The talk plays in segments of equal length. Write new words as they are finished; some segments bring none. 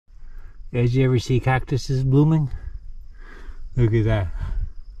Did you ever see cactuses blooming? Look at that.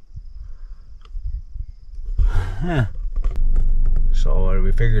 Huh. So what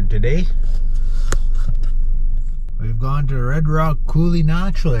we figured today? We've gone to the Red Rock Coulee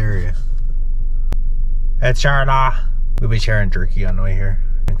natural area. It's Charlotte. We'll be sharing jerky on the way here.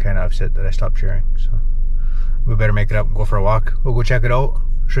 I'm kind of upset that I stopped sharing, so we better make it up and go for a walk. We'll go check it out,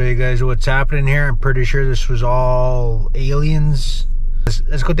 show you guys what's happening here. I'm pretty sure this was all aliens.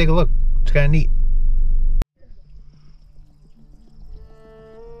 Let's go take a look. It's kind of neat.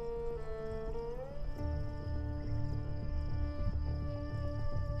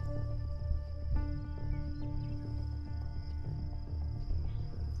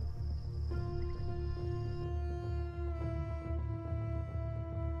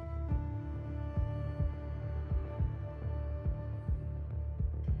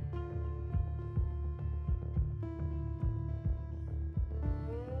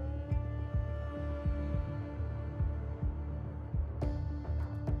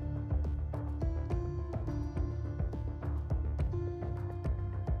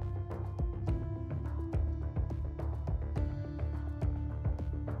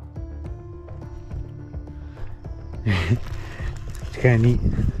 It's kind of neat.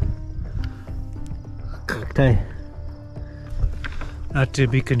 Cacti. Not to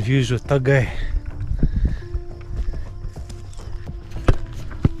be confused with tuggai.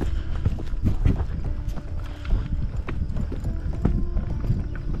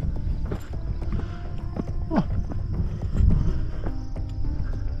 Oh.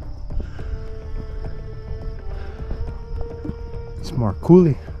 It's more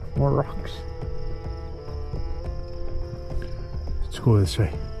coulee, more rocks. Let's go this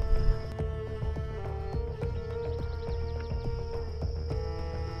way.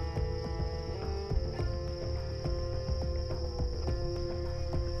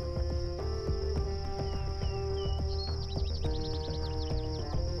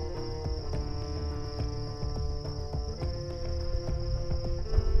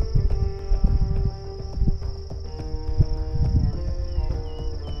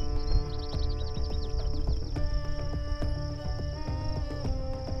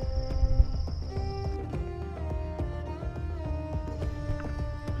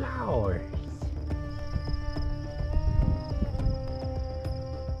 Flowers.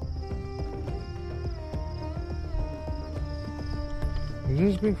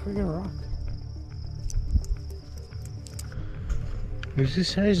 Here's this big freaking rock. Where's the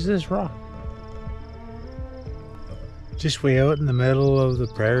size of this rock? Just way out in the middle of the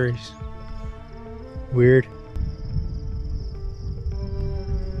prairies. Weird.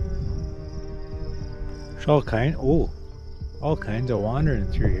 There's all kinds of wandering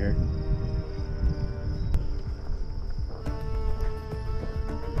through here.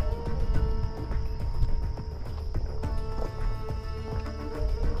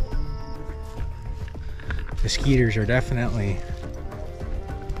 The skeeters are definitely...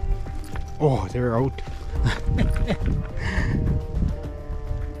 Oh, they're out.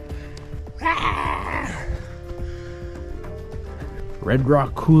 Red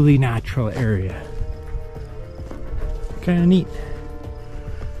Rock Coulee natural area. Kind of neat.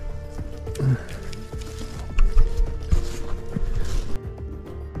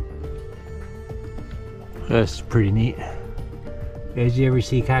 That's pretty neat. Did you ever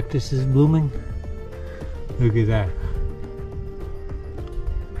see cactuses blooming? Look at that.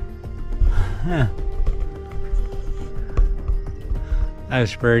 Huh.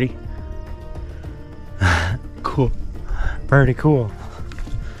 That's pretty. Cool. Pretty cool.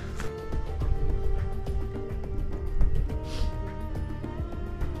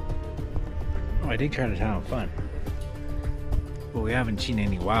 I think Chinatown fun, but we haven't seen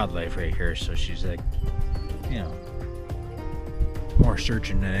any wildlife right here, so she's like, you know, more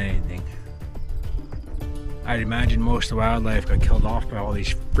searching than anything. I'd imagine most of the wildlife got killed off by all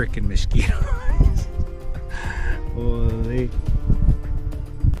these freaking mosquitoes. Holy.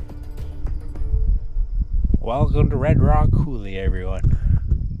 Welcome to Red Rock Coulee, everyone.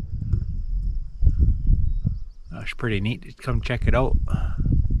 That's pretty neat. Come check it out.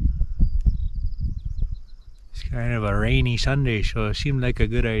 Kind of a rainy Sunday, so it seemed like a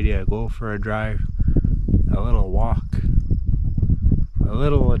good idea. Go for a drive, a little walk, a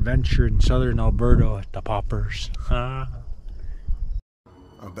little adventure in Southern Alberta at the poppers. I'm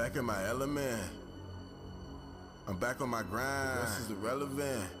back in my element. I'm back on my grind. This is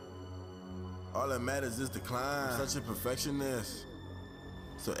irrelevant. All that matters is the climb. I'm such a perfectionist,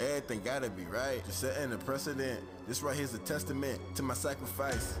 so everything gotta be right. Just setting a precedent. This right here's a testament to my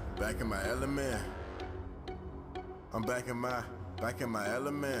sacrifice. Back in my element. I'm back in my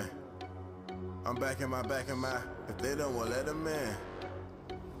element. I'm back in my, if they don't want let them in.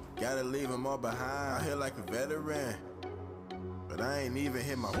 Gotta leave them all behind. I hear like a veteran, but I ain't even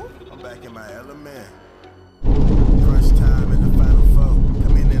hit my whoop. I'm back in my element. Crunch time in the final four.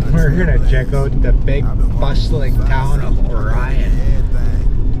 We're gonna check out the big bustling town of Orion.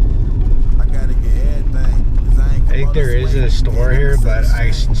 I think there is a store here, but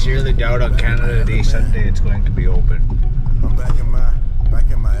I sincerely doubt on Canada Day Sunday it's going to be open. I'm back in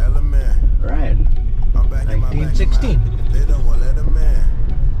my element. Right. 1916. They don't want let them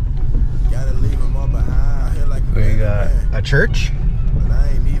in. Gotta leave them all behind. I hear like We got a church. but I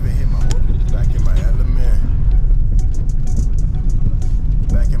ain't even hit my whoop. Back in my element.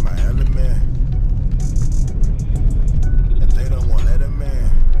 Back in my element. If they don't want let them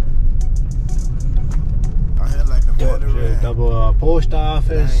in. I hear like a veteran. Double post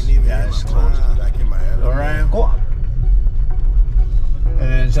office. Yeah, it's closed. Back in my element. Orion Co-op. And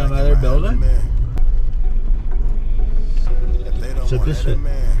then some other building. If they don't So want this let is- them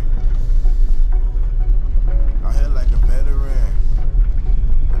in. I hear like a veteran,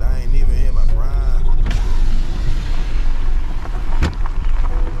 but I ain't even hit my prime.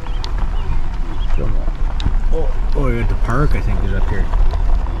 Oh, we got the park, I think, is up here.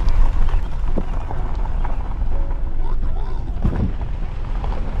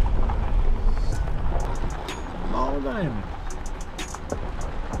 All diamond.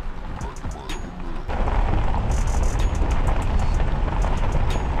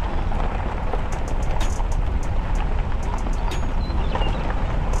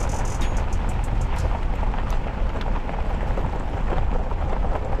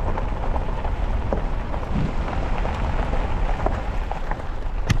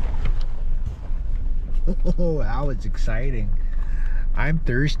 Oh, that was exciting. I'm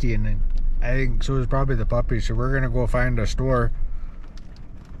thirsty, and I think so is probably the puppy, so we're gonna go find a store.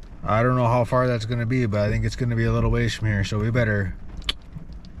 I don't know how far that's gonna be, but I think it's gonna be a little ways from here, so we better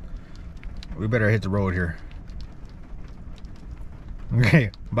hit the road here.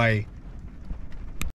 Okay, bye.